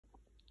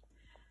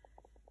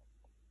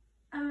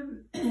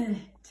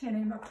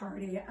Tenny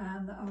McCarty.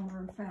 I'm the owner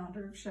and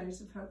founder of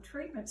Shades of Hope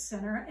Treatment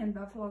Center in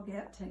Buffalo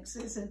Gap,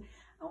 Texas. And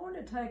I want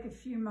to take a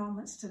few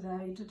moments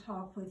today to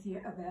talk with you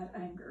about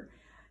anger.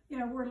 You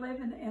know, we're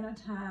living in a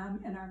time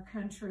in our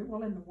country,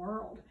 well, in the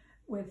world,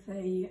 with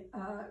the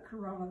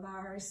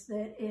coronavirus,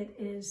 that it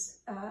is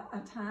a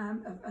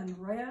time of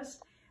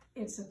unrest.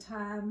 It's a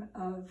time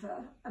of,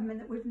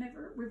 that we've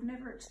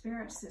never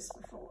experienced this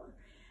before.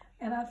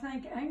 And I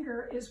think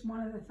anger is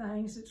one of the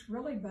things that's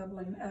really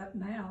bubbling up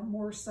now,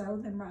 more so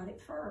than right at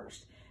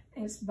first.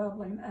 It's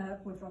bubbling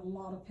up with a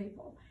lot of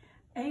people.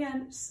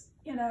 And,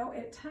 you know,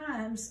 at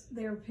times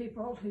there are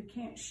people who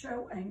can't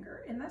show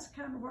anger. And that's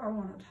kind of what I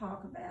want to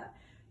talk about.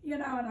 You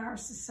know, in our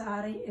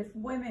society, if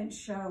women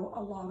show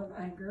a lot of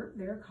anger,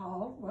 they're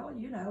called, well,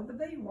 you know, the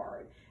B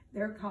word.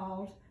 They're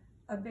called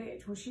a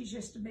bitch. Well, she's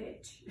just a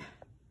bitch.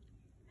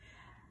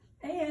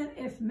 And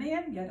if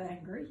men get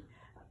angry,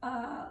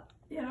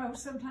 you know,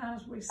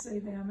 sometimes we see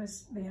them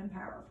as being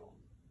powerful.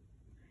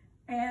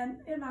 And,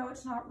 you know,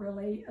 it's not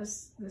really,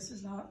 this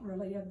is not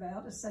really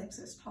about a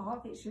sexist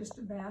talk. It's just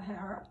about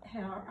how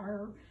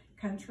our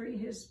country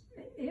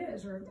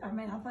is, or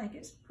I think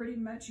it's pretty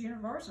much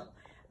universal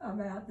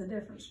about the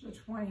difference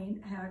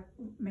between how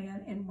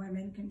men and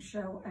women can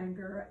show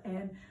anger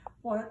and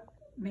what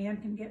men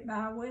can get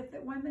by with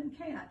that women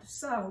can't.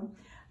 So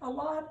a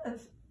lot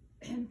of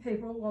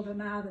people will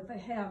deny that they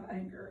have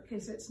anger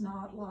because it's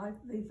not like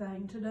the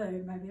thing to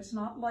do. Maybe it's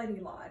not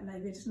ladylike.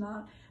 Maybe it's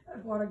not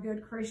what a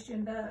good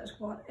Christian does.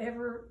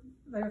 Whatever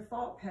their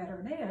thought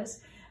pattern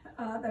is,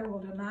 they will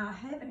deny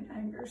having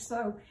anger.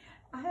 So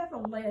I have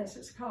a list.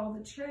 It's called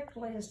the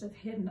checklist of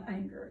hidden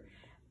anger.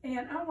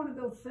 And I want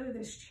to go through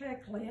this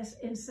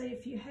checklist and see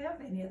if you have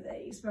any of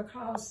these,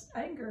 because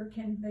anger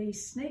can be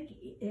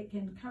sneaky. It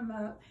can come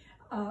up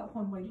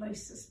when we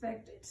least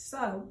suspect it.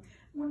 So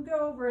we'll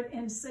go over it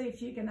and see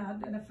if you can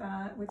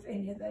identify with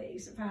any of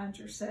these, find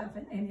yourself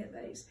in any of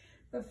these.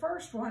 The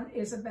first one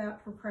is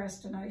about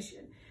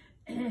procrastination.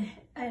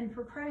 And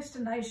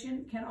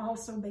procrastination can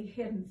also be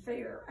hidden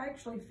fear.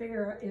 Actually,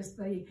 fear is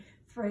the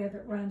thread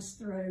that runs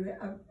through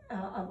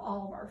of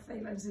all of our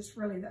feelings. It's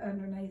really the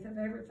underneath of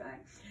everything.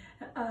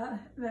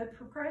 But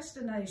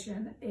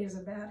procrastination is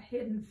about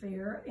hidden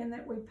fear, in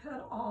that we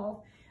put off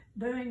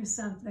doing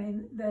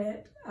something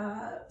that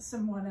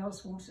someone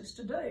else wants us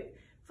to do.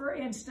 For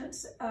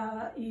instance,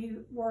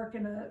 you work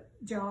in a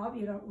job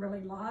you don't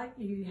really like,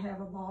 you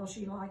have a boss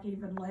you like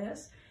even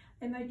less,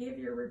 and they give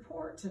you a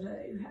report to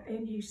do,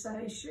 and you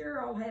say, sure,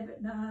 I'll have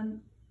it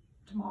done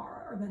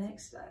tomorrow or the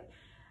next day.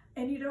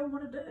 And you don't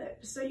want to do it.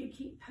 So you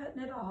keep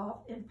putting it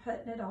off and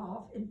putting it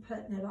off and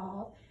putting it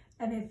off.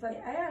 And if they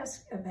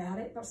ask about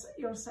it,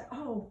 you'll say,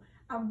 oh,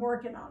 I'm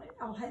working on it.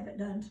 I'll have it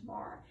done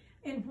tomorrow.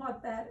 And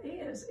what that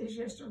is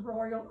just a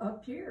royal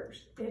up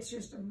yours. It's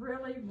just a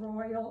really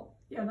royal,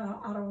 you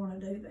know, I don't want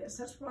to do this.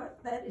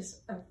 That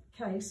is a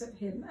case of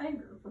hidden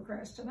anger,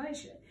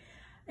 procrastination.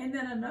 And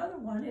then another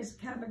one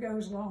kind of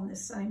goes along the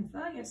same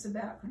thing. It's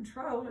about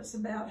control. It's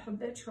about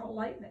habitual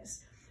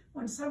lateness.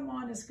 When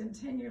someone is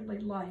continually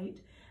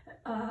late,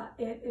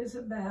 it is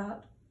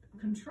about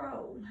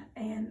control.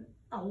 And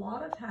a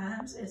lot of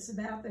times it's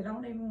about they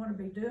don't even want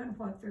to be doing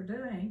what they're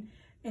doing,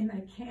 and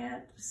they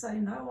can't say,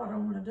 no, I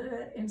don't want to do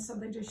it. And so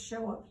they just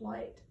show up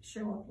late.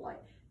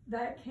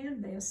 That can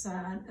be a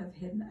sign of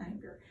hidden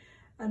anger.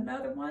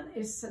 Another one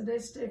is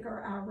sadistic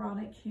or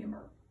ironic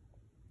humor.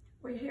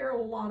 We hear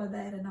a lot of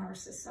that in our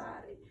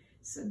society,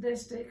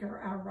 sadistic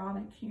or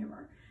ironic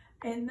humor.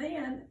 And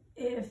then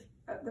if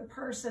the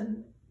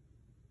person,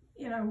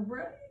 you know,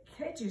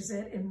 catches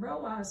it and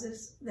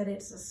realizes that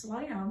it's a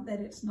slam,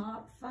 that it's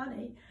not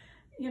funny,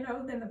 you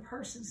know, then the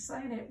person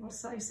saying it will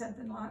say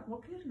something like,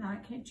 well, good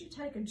night, can't you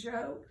take a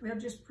joke? They'll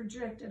just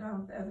project it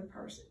on the other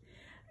person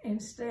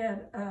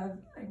instead of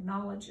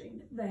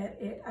acknowledging that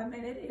it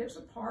is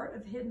a part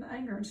of hidden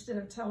anger. Instead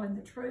of telling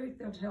the truth,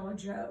 they'll tell a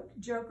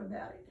joke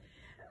about it.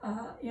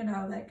 You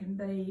know, that can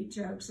be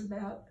jokes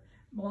about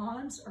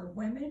blondes or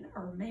women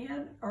or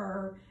men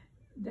or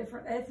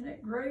different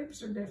ethnic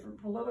groups or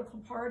different political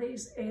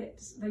parties.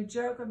 They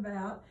joke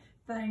about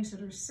things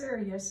that are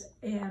serious,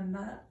 and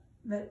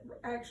that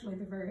actually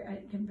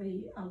can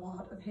be a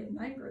lot of hidden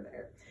anger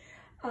there.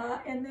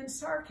 And then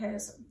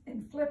sarcasm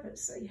and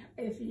flippancy.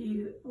 If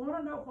you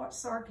want to know what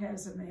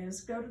sarcasm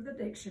is, go to the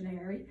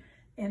dictionary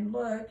and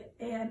look,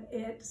 and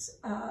it's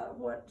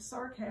what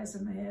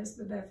sarcasm is.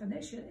 The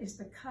definition is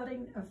the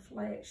cutting of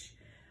flesh.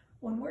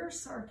 When we're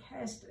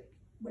sarcastic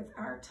with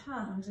our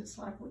tongues, it's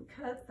like we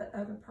cut the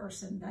other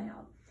person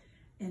down.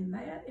 And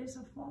that is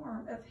a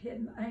form of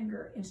hidden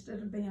anger. Instead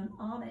of being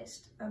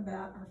honest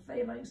about our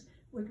feelings,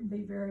 we can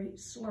be very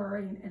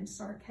slurring and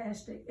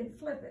sarcastic and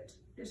flippant,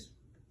 just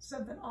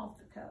something off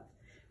the cuff.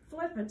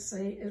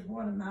 Flippancy is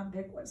one of my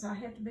big ones. I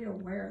have to be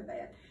aware of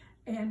that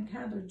and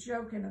kind of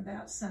joking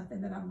about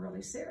something that I'm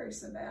really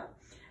serious about.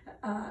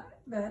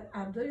 But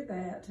I do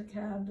that to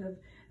kind of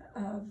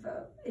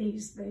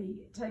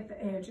take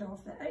the edge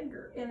off the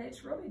anger. And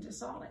it's really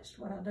dishonest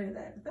when I do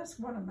that. But that's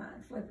one of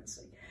mine,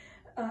 flippancy.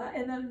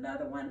 And then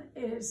another one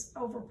is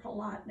over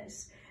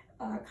politeness.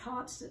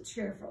 constant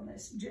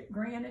cheerfulness,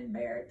 grin and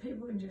bear it.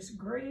 People can just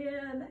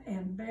grin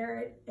and bear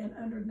it and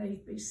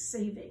underneath be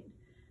seething.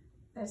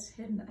 That's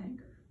hidden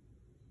anger.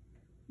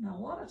 Now,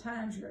 a lot of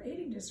times your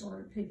eating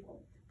disorder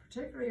people,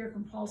 particularly your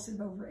compulsive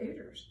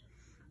overeaters,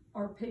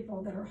 are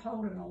people that are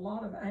holding a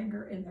lot of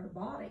anger in their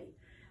body.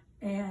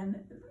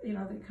 And, you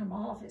know, they come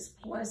off as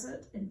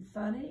pleasant and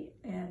funny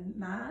and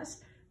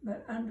nice,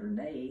 but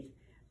underneath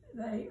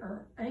they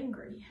are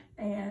angry.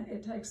 And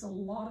it takes a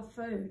lot of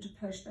food to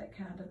push that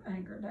kind of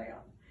anger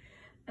down.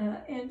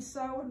 And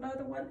so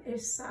another one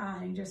is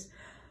sighing, just,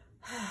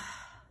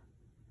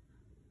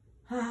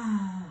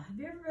 have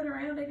you ever been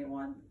around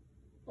anyone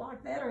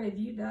like that, or have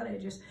you done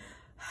it? Just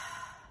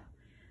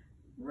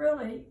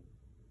really,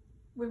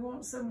 we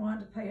want someone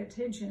to pay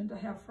attention to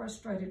how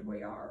frustrated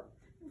we are.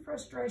 And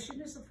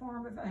frustration is a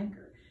form of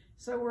anger.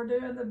 So we're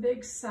doing the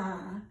big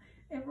sigh,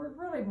 and we're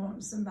really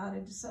wanting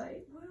somebody to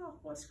say, well,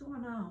 what's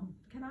going on?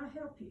 Can I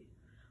help you?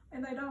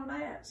 And they don't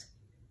ask.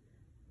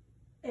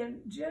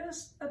 And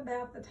just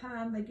about the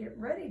time they get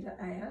ready to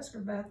ask, or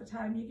about the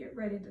time you get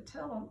ready to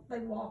tell them, they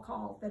walk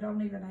off. They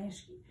don't even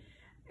ask you.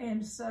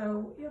 And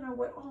so, you know,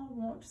 we all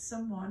want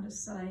someone to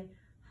say,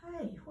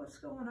 hey, what's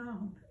going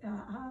on?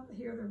 I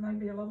hear there may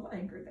be a little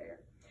anger there.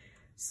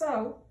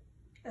 So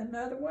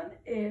another one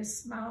is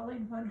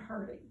smiling when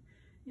hurting.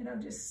 You know,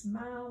 just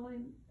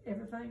smiling,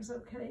 everything's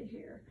okay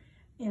here.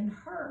 And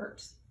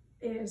hurt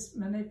is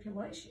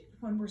manipulation.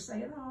 When we're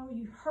saying, oh,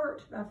 you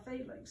hurt my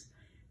feelings.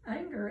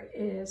 Anger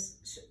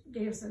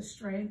gives us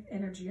strength,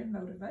 energy, and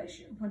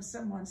motivation. When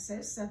someone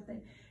says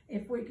something,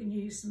 if we can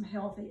use some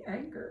healthy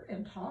anger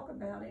and talk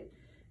about it,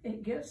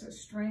 it gives us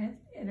strength,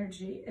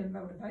 energy, and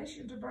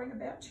motivation to bring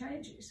about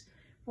changes.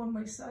 When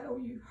we say, oh,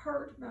 you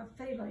hurt my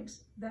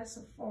feelings, that's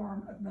a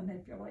form of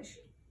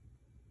manipulation.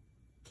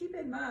 Keep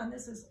in mind,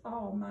 this is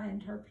all my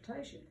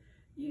interpretation.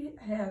 You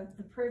have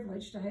the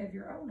privilege to have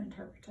your own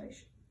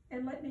interpretation.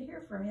 And let me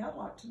hear from you. I'd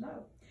like to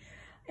know.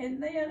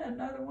 And then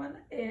another one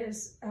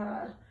is,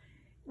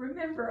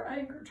 remember,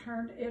 anger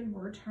turned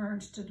inward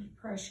turns to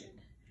depression.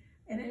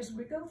 And as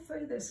we go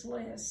through this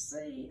list,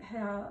 see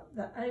how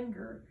the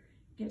anger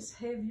gets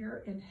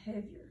heavier and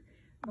heavier,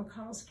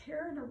 because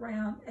carrying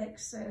around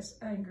excess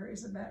anger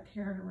is about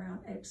carrying around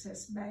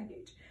excess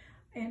baggage.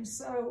 And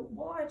so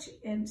watch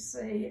and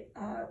see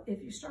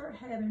if you start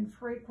having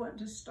frequent,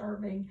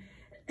 disturbing,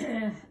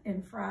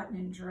 and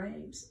frightening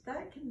dreams.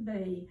 That can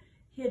be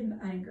hidden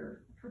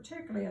anger,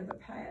 particularly of the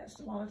past,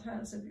 a lot of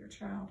times of your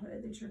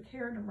childhood, that you're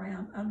carrying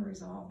around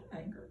unresolved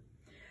anger.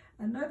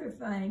 Another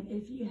thing,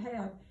 if you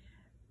have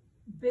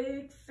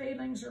big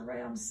feelings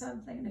around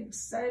something,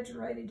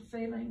 exaggerated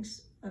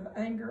feelings of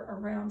anger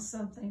around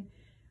something,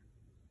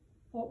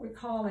 what we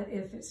call it,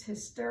 if it's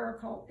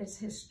hysterical, it's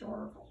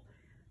historical.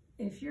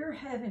 If you're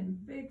having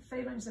big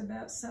feelings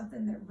about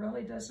something that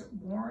really doesn't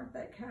warrant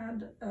that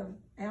kind of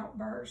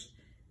outburst,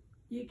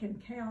 you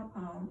can count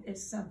on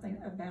it's something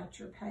about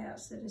your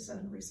past that is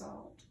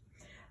unresolved.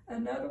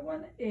 Another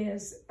one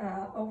is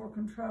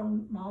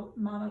over-controlled,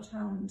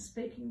 monotone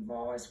speaking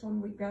voice.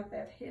 When we've got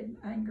that hidden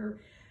anger,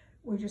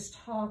 we just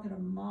talk in a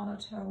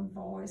monotone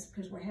voice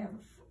because we have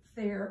a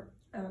fear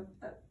of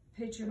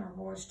pitching our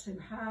voice too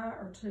high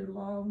or too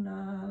low,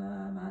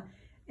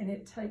 and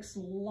it takes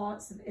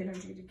lots of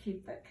energy to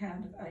keep that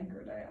kind of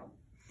anger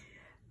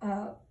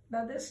down.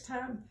 By this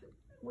time,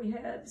 we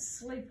had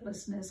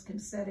sleeplessness can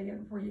set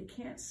in where you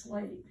can't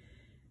sleep.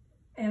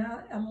 And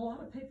a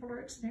lot of people are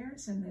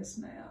experiencing this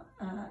now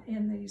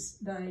in these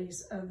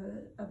days of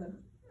the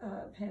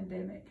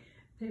pandemic.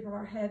 People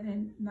are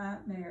having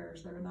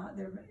nightmares.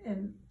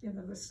 And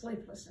the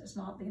sleeplessness,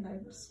 not being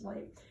able to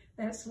sleep.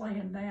 That's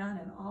laying down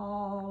and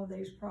all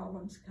these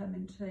problems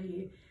coming to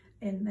you.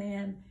 And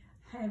then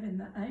having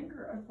the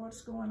anger of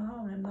what's going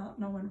on and not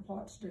knowing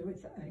what to do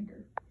with the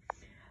anger.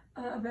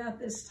 About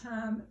this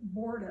time,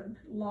 boredom,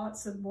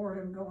 lots of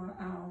boredom going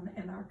on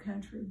in our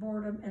country,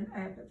 boredom and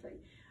apathy.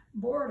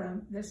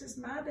 Boredom, this is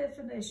my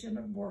definition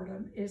of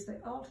boredom, is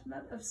the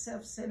ultimate of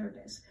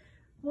self-centeredness.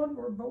 When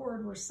we're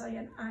bored, we're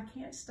saying, I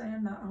can't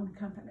stand my own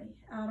company.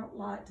 I don't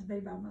like to be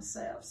by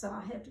myself, so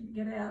I have to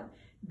get out,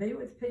 be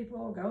with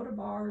people, go to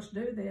bars,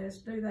 do this,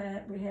 do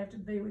that. We have to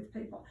be with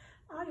people.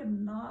 I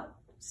am not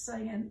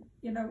saying,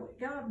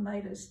 God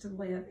made us to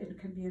live in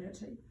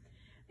community.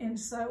 And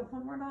so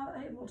when we're not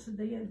able to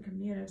be in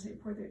community,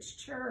 whether it's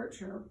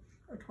church or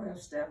a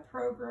 12-step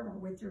program or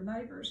with your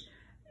neighbors,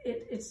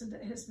 it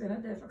has been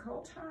a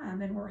difficult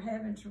time, and we're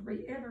having to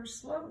re-enter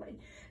slowly.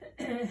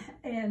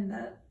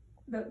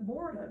 But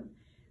boredom,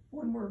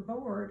 when we're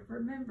bored,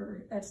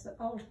 remember, that's the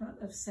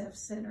ultimate of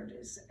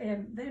self-centeredness.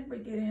 And then we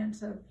get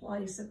into a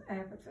place of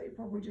apathy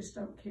where we just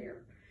don't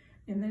care.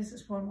 And this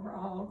is when we're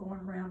all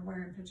going around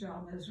wearing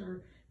pajamas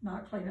or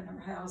not cleaning our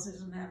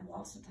houses and have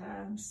lots of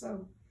time.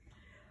 So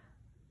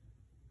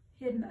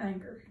hidden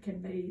anger can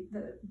be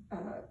the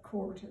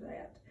core to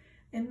that.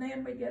 And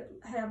then we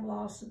have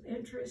loss of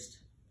interest.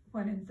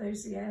 When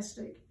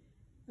enthusiastic,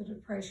 the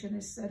depression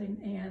is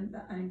setting in,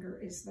 the anger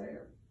is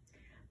there.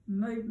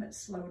 Movement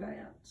slow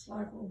down. It's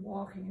like we're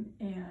walking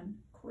in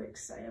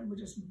quicksand. We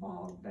just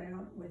bog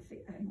down with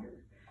the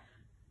anger.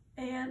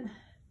 And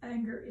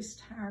anger is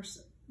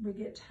tiresome. We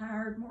get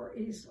tired more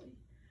easily.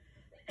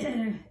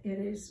 It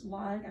is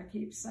like, I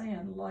keep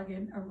saying,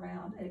 lugging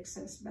around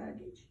excess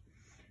baggage.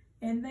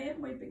 And then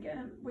we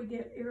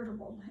get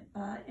irritable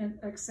and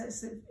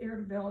excessive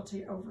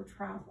irritability over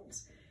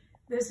trifles.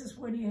 This is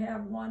when you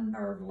have one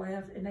nerve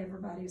left and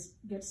everybody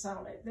gets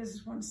on it. This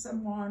is when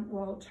someone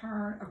will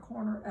turn a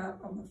corner up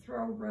on the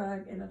throw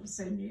rug and it'll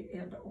send you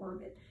into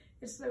orbit.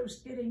 It's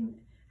those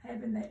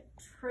having that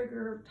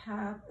trigger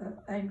type of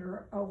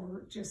anger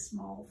over just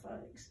small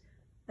things.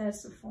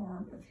 That's a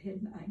form of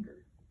hidden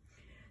anger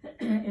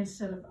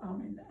instead of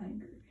owning the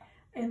anger.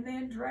 And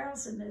then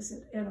drowsiness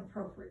at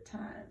inappropriate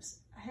times.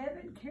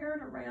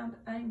 Carrying around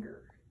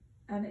anger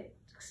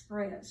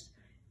unexpressed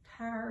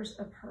tires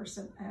a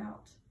person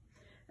out.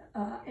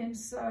 And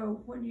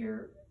so when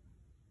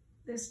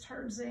this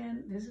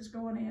is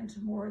going into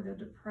more of the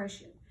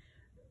depression.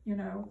 You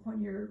know,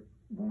 when you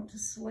want to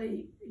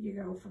sleep, you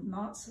go from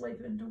not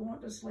sleeping to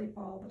want to sleep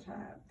all the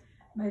time.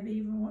 Maybe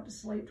even want to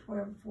sleep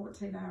 12 to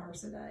 14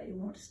 hours a day. You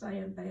want to stay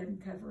in bed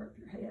and cover up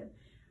your head.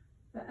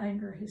 The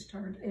anger has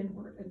turned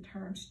inward and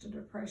turns to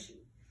depression.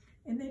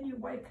 And then you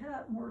wake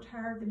up more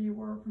tired than you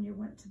were when you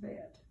went to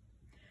bed.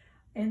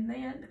 And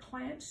then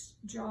clenched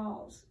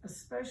jaws,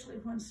 especially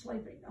when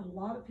sleeping. A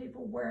lot of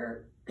people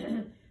wear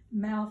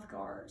mouth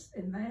guards,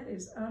 and that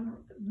is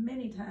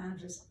many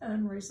times it's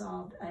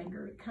unresolved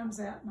anger. It comes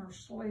out in our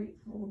sleep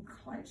when we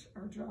clench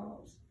our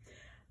jaws.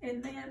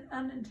 And then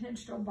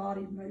unintentional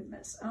body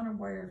movements,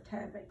 unaware of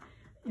tapping.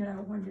 You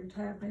know, when you're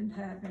tapping,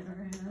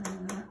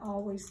 or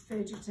always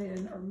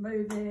fidgeting or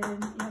moving,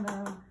 you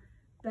know,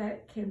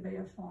 that can be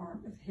a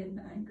form of hidden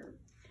anger.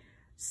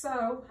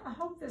 So I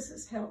hope this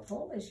is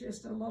helpful. It's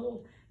just a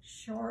little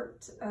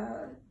short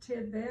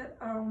tidbit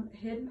on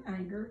hidden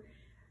anger.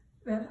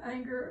 But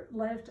anger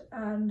left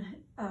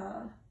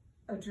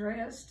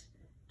unaddressed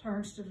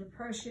turns to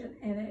depression,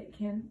 and it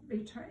can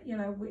be, you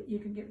know, you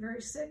can get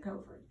very sick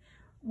over it.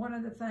 One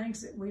of the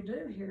things that we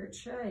do here at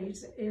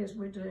Shades is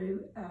we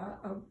do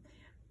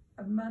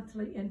a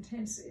monthly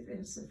intensive.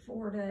 It's a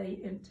 4-day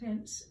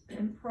intense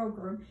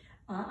program.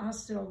 I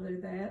still do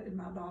that, and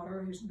my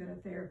daughter, who's been a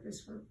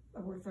therapist for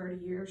over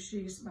 30 years,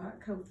 she's my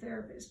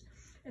co-therapist.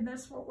 And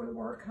that's what we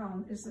work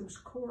on, is those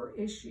core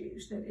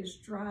issues that is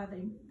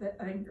driving the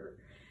anger.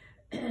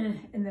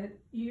 And that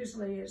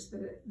usually is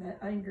the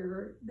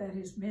anger that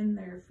has been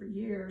there for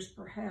years,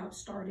 perhaps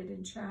started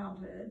in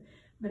childhood,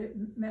 but it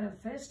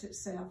manifests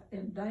itself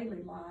in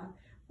daily life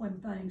when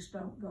things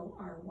don't go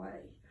our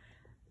way.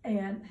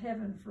 And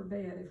heaven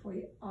forbid if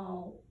we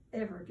all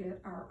ever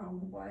get our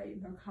own way,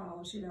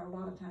 because, you know, a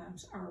lot of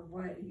times our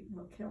way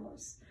will kill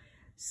us.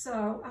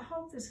 So I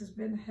hope this has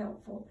been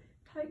helpful.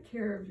 Take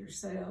care of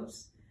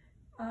yourselves.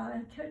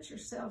 Cut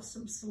yourself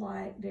some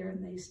slack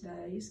during these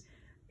days.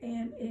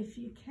 And if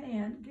you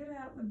can, get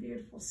out in the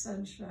beautiful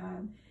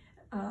sunshine.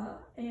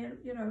 And,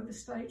 you know, the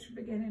states are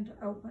beginning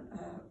to open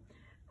up.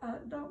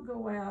 Don't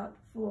go out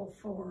full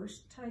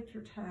force. Take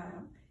your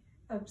time.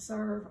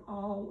 Observe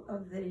all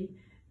of the,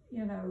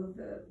 you know,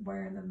 the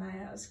wearing the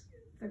mask,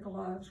 the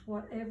gloves,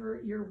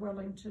 whatever you're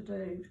willing to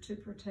do to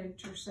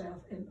protect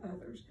yourself and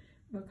others,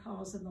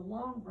 because in the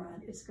long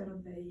run, it's going to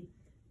be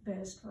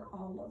best for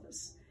all of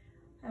us.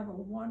 Have a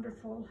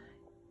wonderful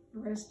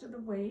rest of the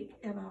week,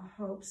 and I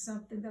hope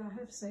something that I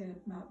have said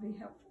might be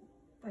helpful.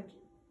 Thank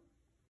you.